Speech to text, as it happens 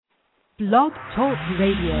Blog Talk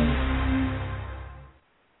Radio.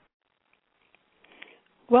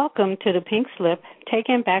 Welcome to the Pink Slip,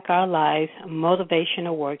 Taking Back Our Lives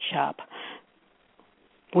Motivational Workshop,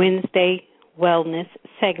 Wednesday Wellness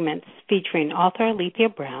segments featuring author Alethea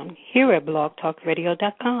Brown here at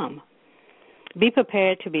blogtalkradio.com. Be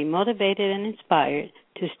prepared to be motivated and inspired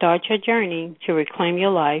to start your journey to reclaim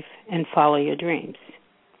your life and follow your dreams.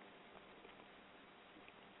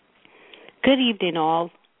 Good evening,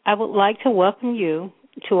 all. I would like to welcome you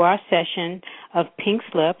to our session of Pink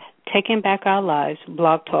Slip, Taking Back Our Lives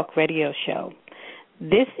Blog Talk Radio show.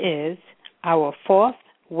 This is our fourth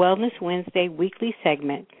Wellness Wednesday weekly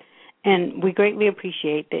segment, and we greatly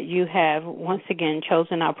appreciate that you have once again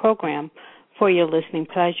chosen our program for your listening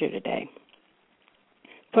pleasure today.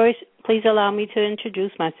 First, please allow me to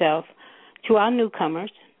introduce myself to our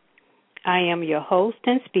newcomers. I am your host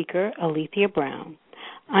and speaker, Alethea Brown.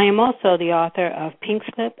 I am also the author of Pink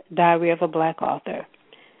Slip, Diary of a Black Author.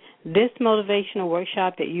 This motivational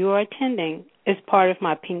workshop that you are attending is part of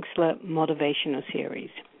my Pink Slip motivational series.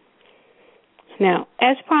 Now,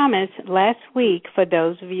 as promised, last week, for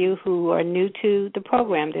those of you who are new to the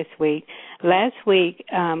program this week, last week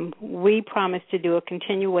we promised to do a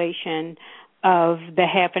continuation of the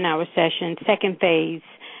half-an-hour session, second phase,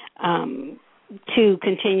 to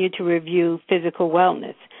continue to review physical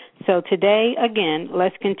wellness. So today, again,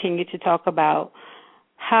 let's continue to talk about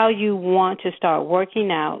how you want to start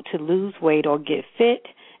working out to lose weight or get fit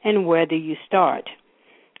and where do you start.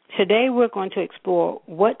 Today we're going to explore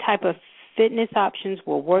what type of fitness options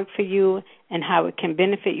will work for you and how it can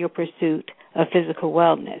benefit your pursuit of physical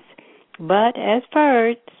wellness. But as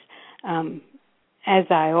first, as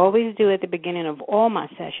I always do at the beginning of all my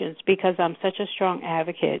sessions, because I'm such a strong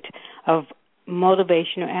advocate of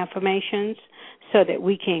motivational affirmations, so that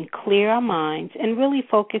we can clear our minds and really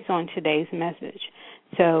focus on today's message.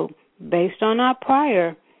 So based on our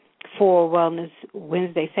prior 4 Wellness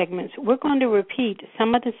Wednesday segments, we're going to repeat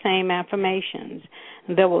some of the same affirmations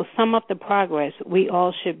that will sum up the progress we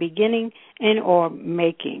all should be getting in or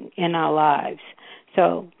making in our lives.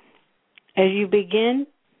 So as you begin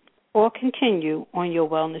or continue on your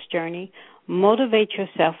wellness journey, motivate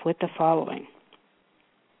yourself with the following.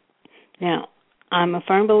 Now, I'm a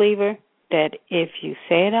firm believer that if you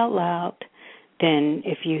say it out loud, then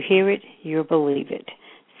if you hear it, you'll believe it.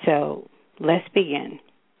 So let's begin.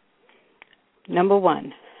 Number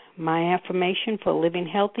 1, my affirmation for living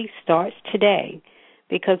healthy starts today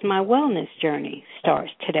because my wellness journey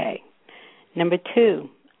starts today. Number 2,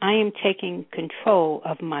 I am taking control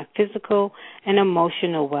of my physical and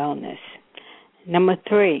emotional wellness. Number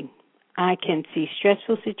 3, I can see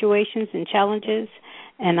stressful situations and challenges,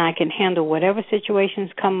 and I can handle whatever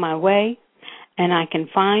situations come my way, and I can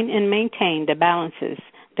find and maintain the balances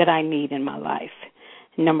that I need in my life.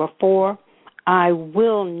 Number 4, I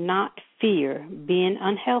will not fear being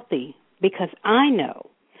unhealthy because I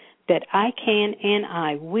know that I can and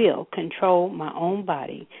I will control my own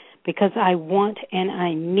body because I want and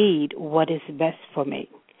I need what is best for me.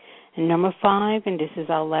 And number 5, and this is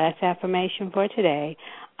our last affirmation for today,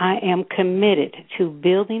 I am committed to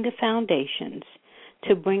building the foundations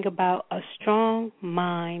to bring about a strong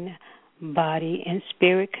mind, body, and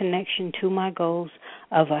spirit connection to my goals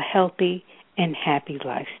of a healthy and happy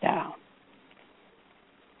lifestyle.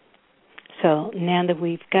 So now that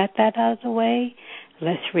we've got that out of the way,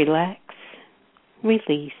 let's relax,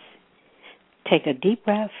 release, take a deep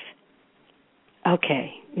breath.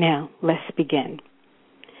 Okay, now let's begin.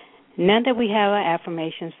 Now that we have our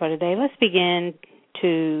affirmations for today, let's begin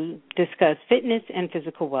to discuss fitness and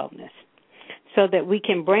physical wellness. So that we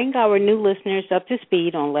can bring our new listeners up to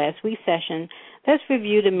speed on last week's session, let's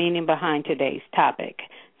review the meaning behind today's topic.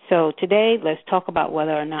 So today, let's talk about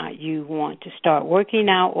whether or not you want to start working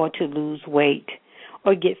out or to lose weight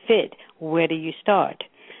or get fit. Where do you start?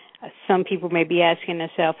 Some people may be asking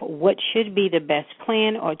themselves, what should be the best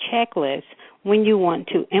plan or checklist when you want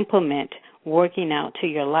to implement working out to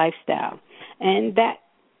your lifestyle? And that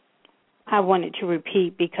I wanted to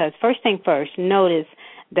repeat because first thing first, notice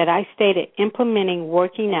that I stated implementing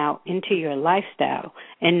working out into your lifestyle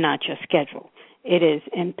and not your schedule. It is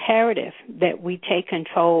imperative that we take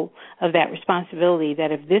control of that responsibility,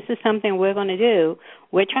 that if this is something we're going to do,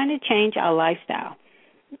 we're trying to change our lifestyle,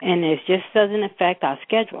 and it just doesn't affect our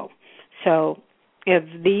schedule. So if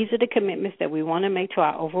these are the commitments that we want to make to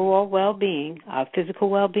our overall well-being, our physical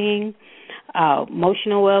well-being, our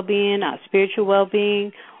emotional well-being, our spiritual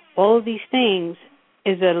well-being, all of these things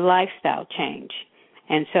is a lifestyle change.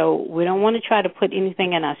 And so we don't want to try to put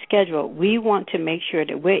anything in our schedule. We want to make sure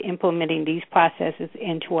that we're implementing these processes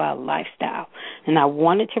into our lifestyle. And I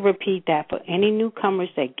wanted to repeat that for any newcomers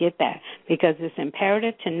that get that, because it's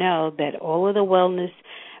imperative to know that all of the wellness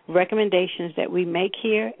recommendations that we make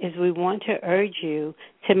here is we want to urge you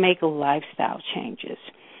to make lifestyle changes.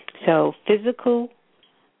 So physical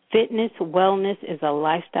fitness, wellness is a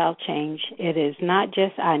lifestyle change. It is not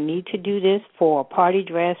just I need to do this for a party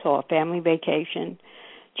dress or a family vacation.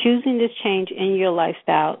 Choosing this change in your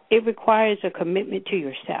lifestyle, it requires a commitment to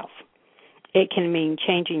yourself. It can mean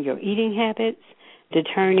changing your eating habits,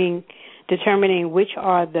 determining which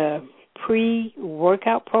are the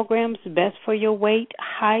pre-workout programs best for your weight,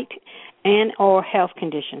 height, and or health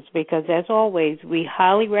conditions, because as always, we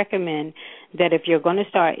highly recommend that if you're going to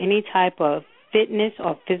start any type of fitness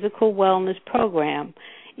or physical wellness program,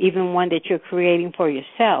 even one that you're creating for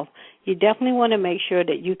yourself, you definitely want to make sure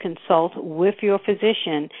that you consult with your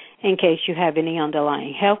physician in case you have any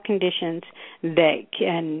underlying health conditions that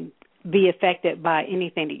can be affected by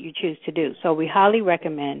anything that you choose to do. So we highly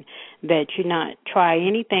recommend that you not try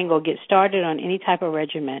anything or get started on any type of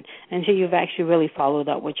regimen until you've actually really followed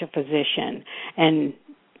up with your physician and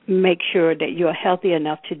make sure that you're healthy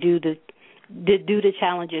enough to do the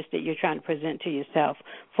challenges that you're trying to present to yourself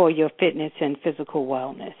for your fitness and physical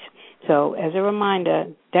wellness. So as a reminder,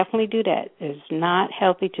 definitely do that. It's not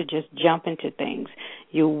healthy to just jump into things.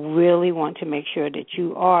 You really want to make sure that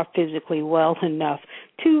you are physically well enough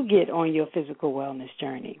to get on your physical wellness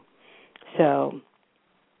journey. So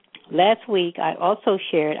last week, I also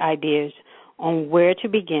shared ideas on where to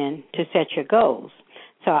begin to set your goals.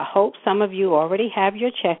 So I hope some of you already have your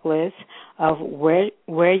checklist of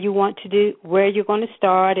where you want to do, where you're going to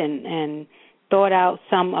start, and thought out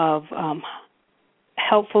some of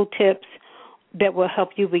helpful tips that will help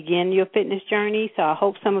you begin your fitness journey. So I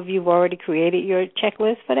hope some of you have already created your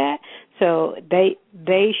checklist for that. So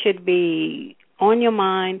they should be on your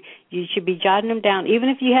mind. You should be jotting them down. Even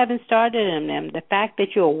if you haven't started on them, the fact that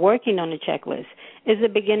you're working on the checklist is a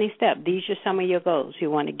beginning step. These are some of your goals.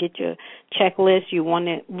 You want to get your checklist. You want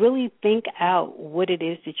to really think out what it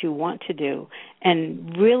is that you want to do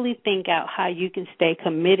and really think out how you can stay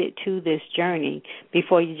committed to this journey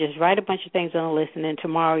before you just write a bunch of things on a list and then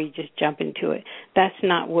tomorrow you just jump into it. That's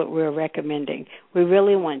not what we're recommending. We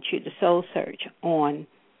really want you to soul search on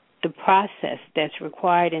the process that's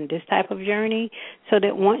required in this type of journey so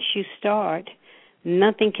that once you start,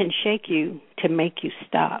 nothing can shake you to make you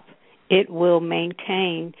stop. It will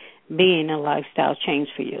maintain being a lifestyle change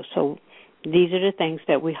for you. So these are the things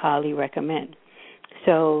that we highly recommend.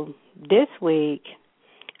 So this week,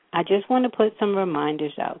 I just want to put some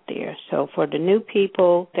reminders out there. So for the new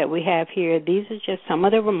people that we have here, these are just some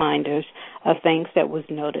of the reminders of things that was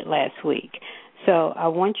noted last week. So I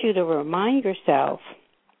want you to remind yourself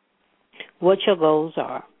what your goals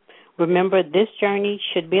are. Remember, this journey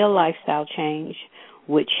should be a lifestyle change,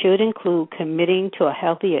 which should include committing to a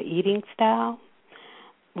healthier eating style.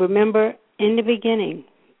 Remember, in the beginning,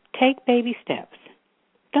 take baby steps.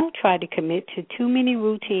 Don't try to commit to too many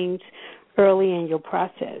routines early in your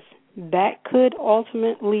process. That could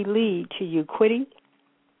ultimately lead to you quitting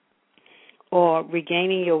or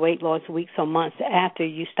regaining your weight loss weeks or months after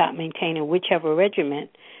you stop maintaining whichever regimen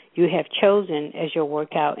you have chosen as your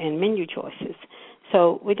workout and menu choices.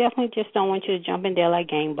 So we definitely just don't want you to jump in there like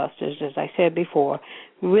gangbusters, as I said before.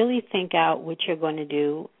 Really think out what you're going to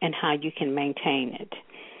do and how you can maintain it.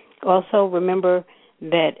 Also, remember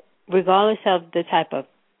that regardless of the type of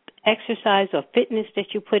exercise or fitness that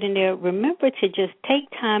you put in there, remember to just take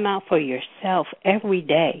time out for yourself every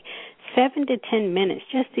day, 7 to 10 minutes,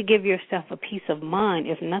 just to give yourself a peace of mind,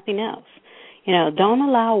 if nothing else. You know, don't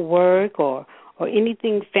allow work or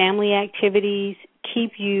anything, family activities,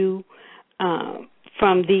 keep you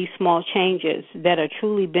from these small changes that are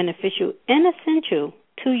truly beneficial and essential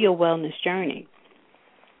to your wellness journey.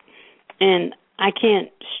 And I can't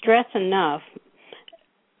stress enough,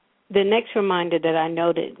 the next reminder that I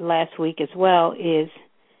noted last week as well is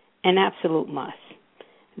an absolute must,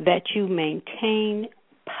 that you maintain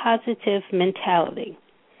positive mentality.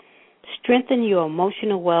 Strengthen your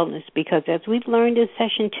emotional wellness, because as we've learned in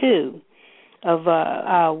session 2 of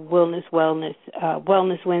our Wellness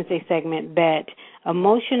Wednesday segment, that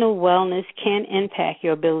emotional wellness can impact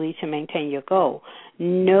your ability to maintain your goal.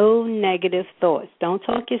 No negative thoughts. Don't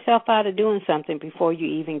talk yourself out of doing something before you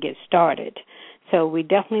even get started. So we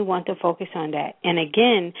definitely want to focus on that. And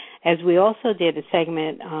again, as we also did a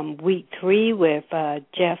segment week 3 with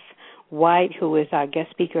Jeff White, who is our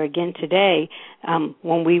guest speaker again today,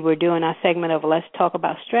 when we were doing our segment of Let's Talk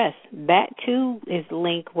About Stress, that too is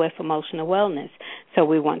linked with emotional wellness. So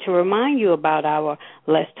we want to remind you about our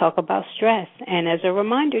Let's Talk About Stress. And as a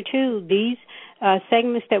reminder, too, these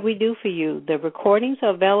segments that we do for you, the recordings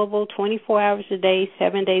are available 24 hours a day,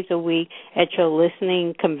 7 days a week at your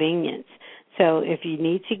listening convenience. So if you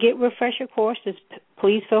need to get refresher courses,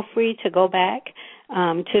 please feel free to go back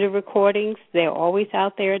to the recordings. They're always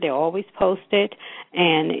out there. They're always posted.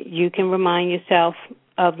 And you can remind yourself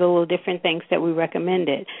of the little different things that we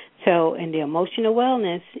recommended. So in the emotional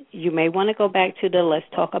wellness, you may want to go back to the Let's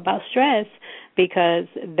Talk About Stress, because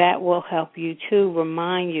that will help you to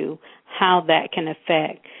remind you how that can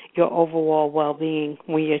affect your overall well-being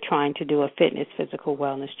when you're trying to do a fitness, physical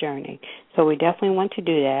wellness journey. So we definitely want to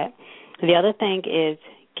do that. The other thing is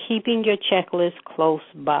keeping your checklist close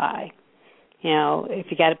by. You know, if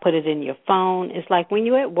you got to put it in your phone, it's like when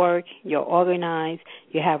you're at work, you're organized,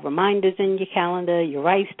 you have reminders in your calendar, you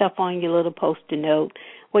write stuff on your little Post-it note.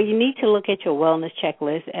 Well, you need to look at your wellness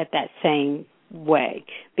checklist at that same way,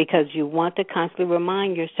 because you want to constantly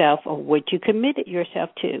remind yourself of what you committed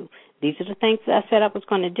yourself to. These are the things that I said I was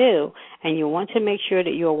going to do, and you want to make sure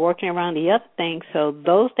that you're working around the other things so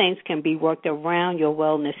those things can be worked around your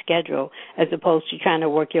wellness schedule, as opposed to trying to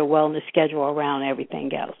work your wellness schedule around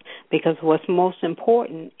everything else, because what's most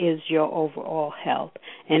important is your overall health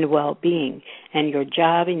and well-being, and your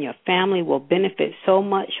job and your family will benefit so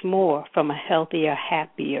much more from a healthier,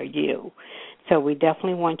 happier you. So we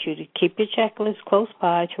definitely want you to keep your checklist close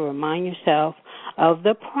by to remind yourself of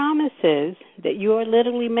the promises that you are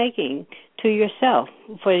literally making to yourself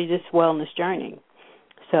for this wellness journey.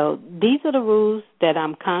 So these are the rules that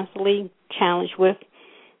I'm constantly challenged with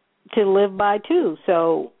to live by too.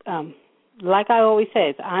 So like I always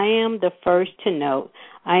say, I am the first to note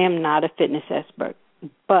I am not a fitness expert,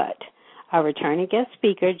 but our returning guest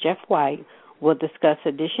speaker, Jeff White, will discuss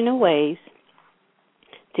additional ways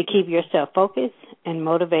to keep yourself focused and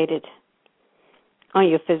motivated on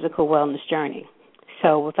your physical wellness journey.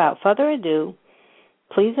 So without further ado,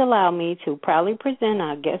 please allow me to proudly present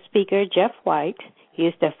our guest speaker, Jeff White. He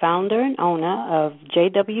is the founder and owner of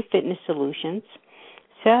JW Fitness Solutions.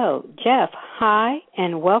 So, Jeff, hi,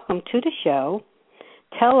 and welcome to the show.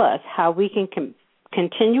 Tell us how we can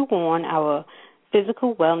continue on our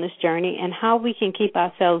physical wellness journey and how we can keep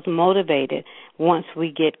ourselves motivated once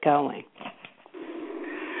we get going.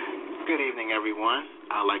 Good evening, everyone.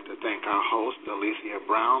 I'd like to thank our host, Alicia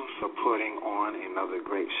Brown, for putting on another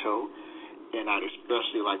great show. And I'd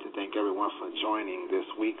especially like to thank everyone for joining this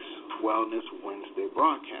week's Wellness Wednesday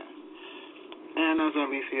broadcast. And as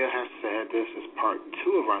Alicia has said, this is part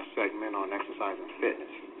 2 of our segment on exercise and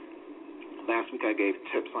fitness. Last week I gave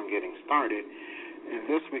tips on getting started, and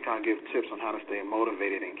this week I'll give tips on how to stay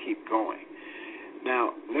motivated and keep going.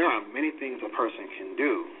 Now, there are many things a person can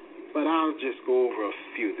do, but I'll just go over a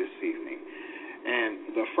few this evening.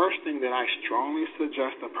 And the first thing that I strongly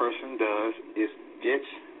suggest a person does is ditch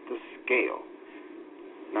the scale.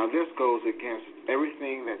 Now, this goes against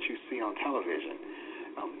everything that you see on television.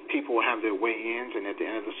 People will have their weigh-ins, and at the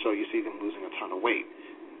end of the show, you see them losing a ton of weight.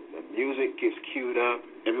 The music gets queued up.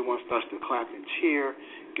 Everyone starts to clap and cheer,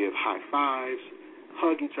 give high fives,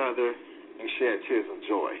 hug each other, and shed tears of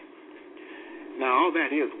joy. Now, all that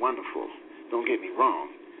is wonderful. Don't get me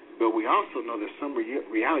wrong. But we also know that some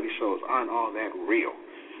reality shows aren't all that real.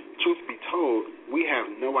 Truth be told, we have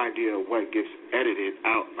no idea what gets edited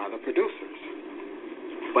out by the producers.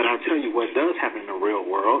 But I'll tell you what does happen in the real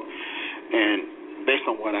world, and based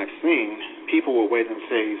on what I've seen, people will weigh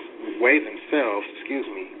themselves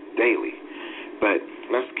daily. But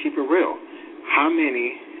let's keep it real. How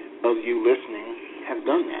many of you listening have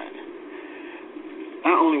done that?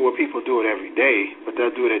 Not only will people do it every day, but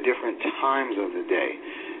they'll do it at different times of the day.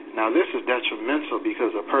 Now, this is detrimental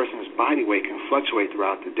because a person's body weight can fluctuate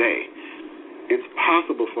throughout the day. It's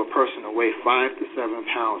possible for a person to weigh 5 to 7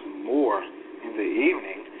 pounds more in the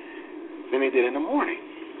evening than they did in the morning.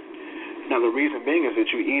 Now, the reason being is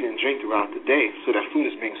that you eat and drink throughout the day, so that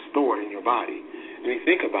food is being stored in your body. I mean,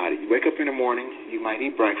 think about it. You wake up in the morning, you might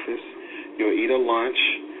eat breakfast, you'll eat a lunch,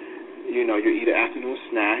 you'll eat an afternoon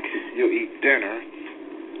snack, you'll eat dinner,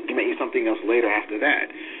 you may eat something else later after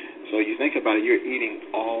that. So you think about it, you're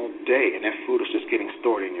eating all day, and that food is just getting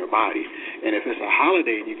stored in your body. And if it's a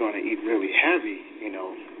holiday and you're going to eat really heavy,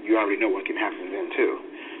 you already know what can happen then too.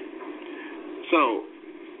 So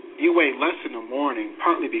you weigh less in the morning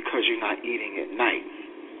partly because you're not eating at night.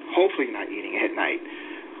 Hopefully you're not eating at night.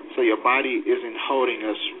 So your body isn't holding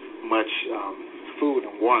as much food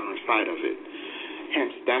and water inside of it.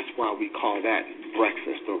 Hence, that's why we call that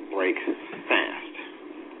breakfast or break fast.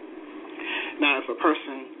 Now, if a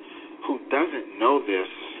person who doesn't know this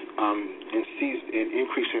and sees an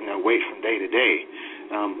increase in their weight from day to day,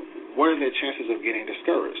 what are their chances of getting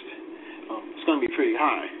discouraged? It's going to be pretty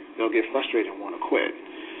high. They'll get frustrated and want to quit.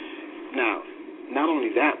 Now, not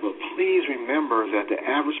only that, but please remember that the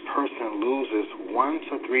average person loses 1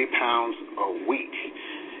 to 3 pounds a week.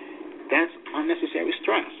 That's unnecessary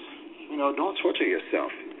stress. Don't torture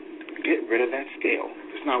yourself. Get rid of that scale.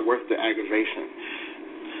 It's not worth the aggravation.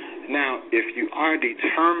 Now, if you are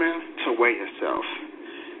determined to weigh yourself,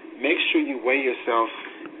 make sure you weigh yourself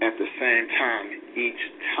at the same time each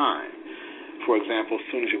time. For example, as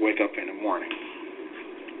soon as you wake up in the morning.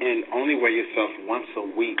 And only weigh yourself once a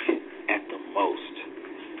week at the most.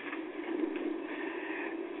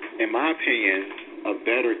 In my opinion, a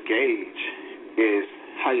better gauge is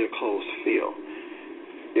how your clothes feel.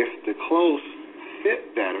 If the clothes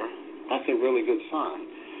fit better, that's a really good sign.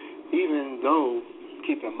 Even though,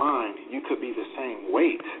 keep in mind, you could be the same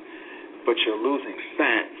weight, but you're losing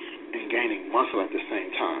fat and gaining muscle at the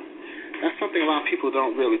same time. That's something a lot of people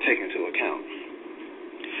don't really take into account.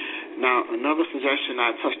 Now, another suggestion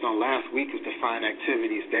I touched on last week is to find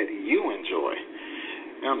activities that you enjoy.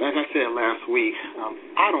 As I said last week,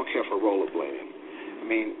 I don't care for rollerblading. I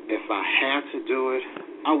mean, if I had to do it,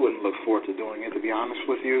 I wouldn't look forward to doing it, to be honest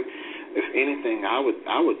with you. If anything, I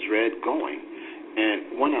would dread going.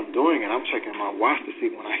 And when I'm doing it, I'm checking my watch to see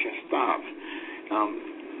when I can stop.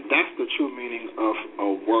 That's the true meaning of a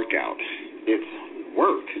workout. It's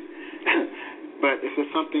work. But if it's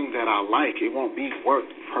something that I like, it won't be work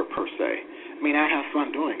per se. I mean, I have fun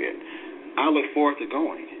doing it. I look forward to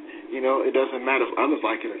going. It doesn't matter if others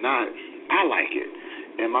like it or not. I like it.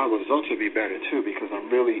 And my results will be better, too, because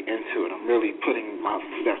I'm really into it. I'm really putting my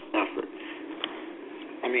best effort.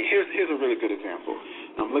 I mean, here's a really good example.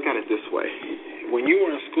 Look at it this way. When you were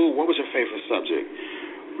in school, what was your favorite subject?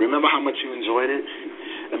 Remember how much you enjoyed it?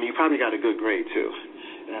 I mean, you probably got a good grade, too.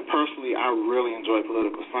 And personally, I really enjoy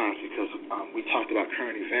political science because we talked about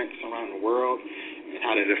current events around the world and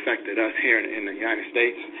how it affected us here in the United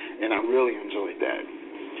States, and I really enjoyed that.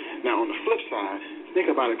 Now, on the flip side, think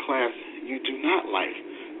about a class you do not like,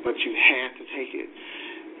 but you had to take it.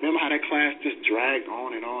 Remember how that class just dragged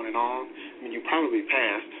on and on and on? I mean, you probably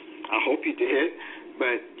passed. I hope you did,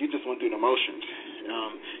 but you just went through the motions.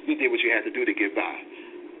 You did what you had to do to get by.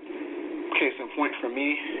 Case in point for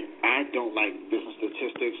me, I don't like business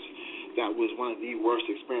statistics. That was one of the worst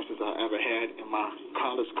experiences I ever had in my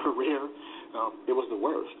college career. It was the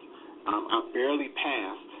worst. I barely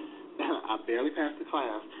passed. I barely passed the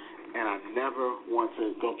class, and I never want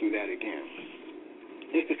to go through that again.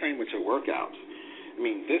 It's the same with your workouts. I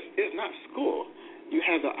mean, this is not school. You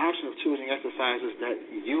have the option of choosing exercises that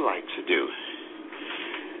you like to do.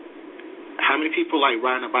 How many people like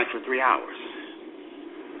riding a bike for 3 hours?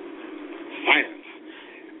 Silence.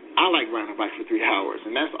 I like riding a bike for 3 hours,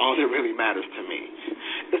 and that's all that really matters to me.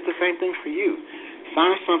 It's the same thing for you.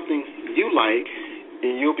 Find something you like,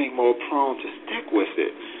 and you'll be more prone to stick with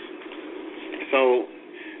it. So,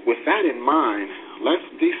 with that in mind, let's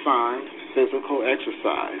define physical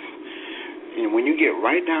exercise. And when you get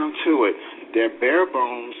right down to it, their bare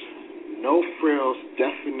bones, no frills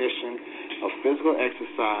definition of physical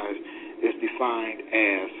exercise is defined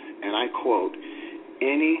as, and I quote,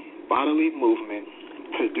 any bodily movement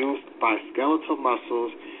produced by skeletal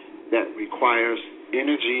muscles that requires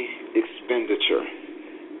energy expenditure.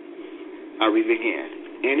 I read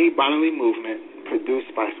again. Any bodily movement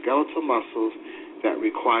produced by skeletal muscles that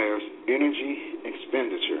requires energy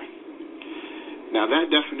expenditure. Now,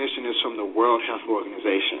 that definition is from the World Health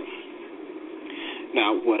Organization.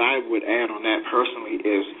 Now, what I would add on that personally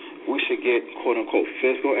is we should get, quote-unquote,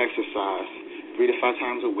 physical exercise 3 to 5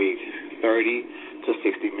 times a week, 30 to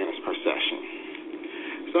 60 minutes per session.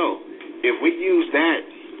 So, if we use that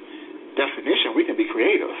definition, we can be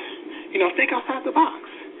creative. Think outside the box.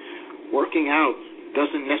 Working out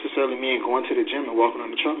doesn't necessarily mean going to the gym and walking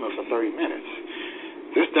on the treadmill for 30 minutes.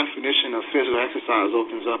 This definition of physical exercise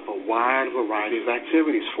opens up a wide variety of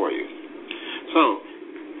activities for you. So,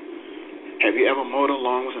 have you ever mowed a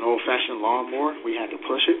lawn with an old-fashioned lawnmower where you had to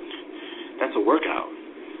push it? That's a workout.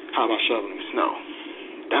 How about shoveling snow?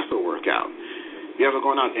 That's a workout. You ever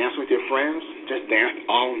gone out dancing with your friends? Just danced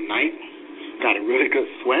all night? Got a really good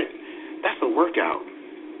sweat? That's a workout.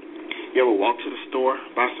 You ever walk to the store,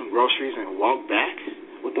 buy some groceries, and walk back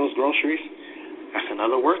with those groceries? That's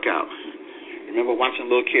another workout. Remember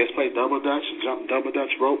watching little kids play double dutch, jump double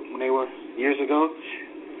dutch rope when they were years ago?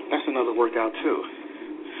 That's another workout too.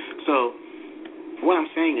 So what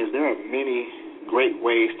I'm saying is there are many great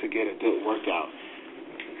ways to get a good workout.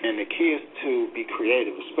 And the key is to be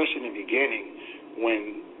creative, especially in the beginning when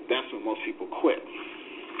that's when most people quit.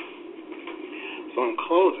 So in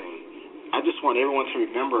closing, I just want everyone to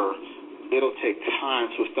remember it'll take time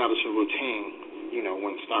to establish a routine,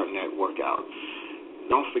 when starting that workout.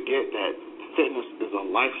 Don't forget that fitness is a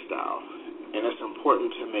lifestyle, and it's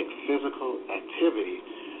important to make physical activity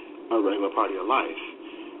a regular part of your life.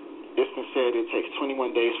 It's been said it takes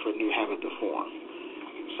 21 days for a new habit to form.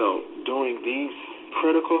 So during these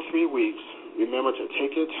critical 3 weeks, remember to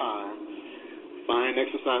take your time, find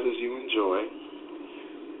exercises you enjoy.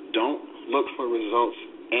 Don't look for results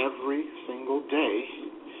every single day.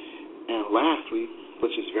 And lastly,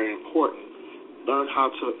 which is very important, learn how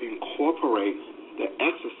to incorporate the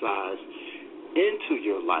exercise into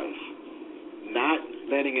your life, not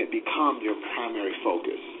letting it become your primary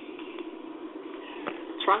focus.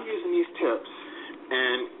 Try using these tips,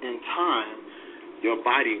 and in time, your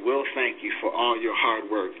body will thank you for all your hard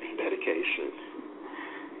work and dedication.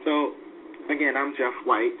 So, again, I'm Jeff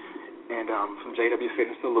White, and from JW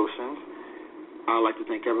Fitness Solutions. I'd like to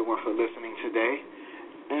thank everyone for listening today,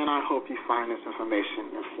 and I hope you find this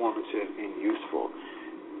information informative and useful.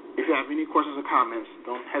 If you have any questions or comments,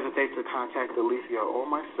 don't hesitate to contact Alicia or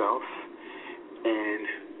myself, and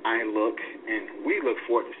we look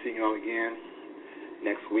forward to seeing you all again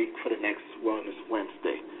next week for the next Wellness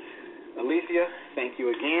Wednesday. Alicia, thank you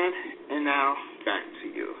again, and now back to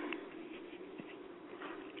you.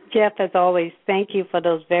 Jeff, as always, thank you for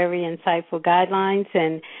those very insightful guidelines.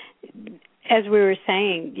 And as we were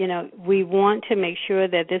saying, we want to make sure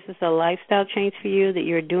that this is a lifestyle change for you, that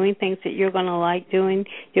you're doing things that you're going to like doing,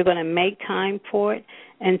 you're going to make time for it,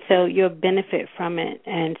 and so you'll benefit from it.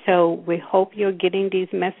 And so we hope you're getting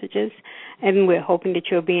these messages, and we're hoping that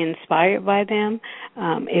you'll be inspired by them.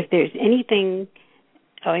 If there's anything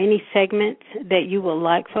or any segments that you would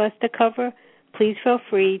like for us to cover, please feel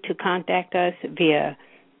free to contact us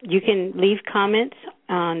you can leave comments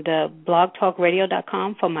on the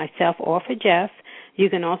blogtalkradio.com for myself or for Jeff. You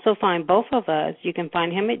can also find both of us. You can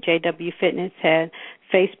find him at JW Fitness at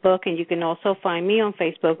Facebook, and you can also find me on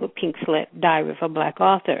Facebook with Pink Slip Diary for Black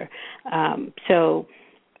Author. And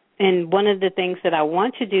one of the things that I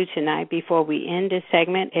want to do tonight before we end this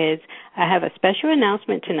segment is I have a special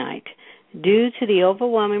announcement tonight. Due to the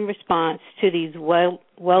overwhelming response to these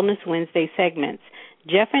Wellness Wednesday segments,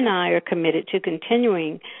 Jeff and I are committed to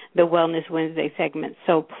continuing the Wellness Wednesday segments,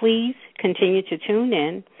 so please continue to tune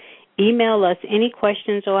in. Email us any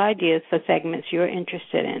questions or ideas for segments you're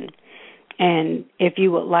interested in. And if you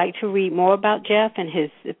would like to read more about Jeff and his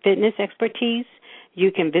fitness expertise,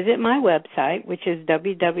 you can visit my website, which is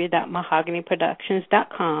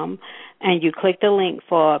www.mahoganyproductions.com, and you click the link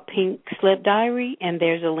for Pink Slip Diary, and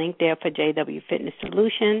there's a link there for JW Fitness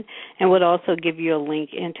Solution, and would also give you a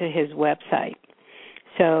link into his website.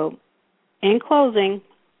 So, in closing,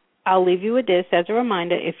 I'll leave you with this as a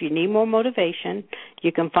reminder. If you need more motivation,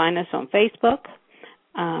 you can find us on Facebook.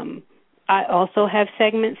 I also have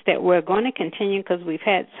segments that we're going to continue because we've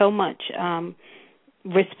had so much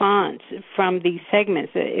response from these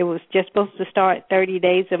segments. It was just supposed to start 30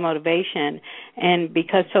 days of motivation, and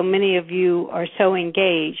because so many of you are so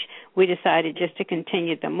engaged, we decided just to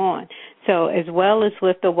continue them on. So as well as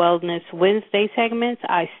with the Wellness Wednesday segments,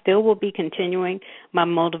 I still will be continuing my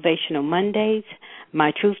Motivational Mondays,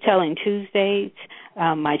 my Truth Telling Tuesdays,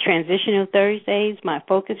 my Transitional Thursdays, my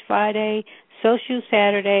Focus Friday, Social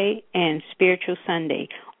Saturday, and Spiritual Sunday.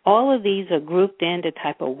 All of these are grouped in the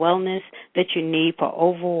type of wellness that you need for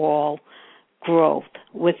overall growth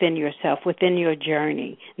within yourself, within your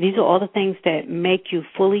journey. These are all the things that make you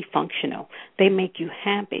fully functional. They make you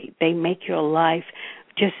happy. They make your life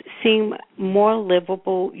just seem more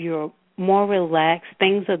livable. You're more relaxed.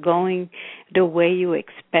 Things are going the way you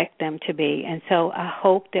expect them to be. And so I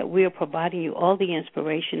hope that we are providing you all the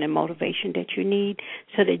inspiration and motivation that you need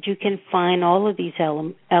so that you can find all of these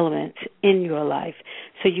elements in your life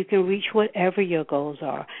so you can reach whatever your goals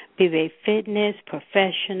are, be they fitness,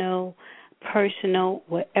 professional, personal,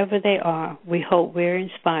 whatever they are. We hope we're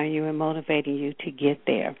inspiring you and motivating you to get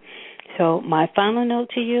there. So my final note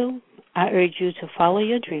to you, I urge you to follow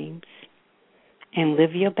your dreams and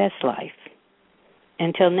live your best life.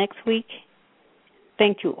 Until next week,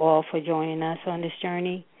 thank you all for joining us on this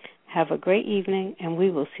journey. Have a great evening, and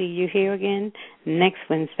we will see you here again next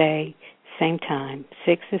Wednesday, same time,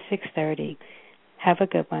 6 to 6:30. Have a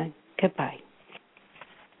good one. Goodbye.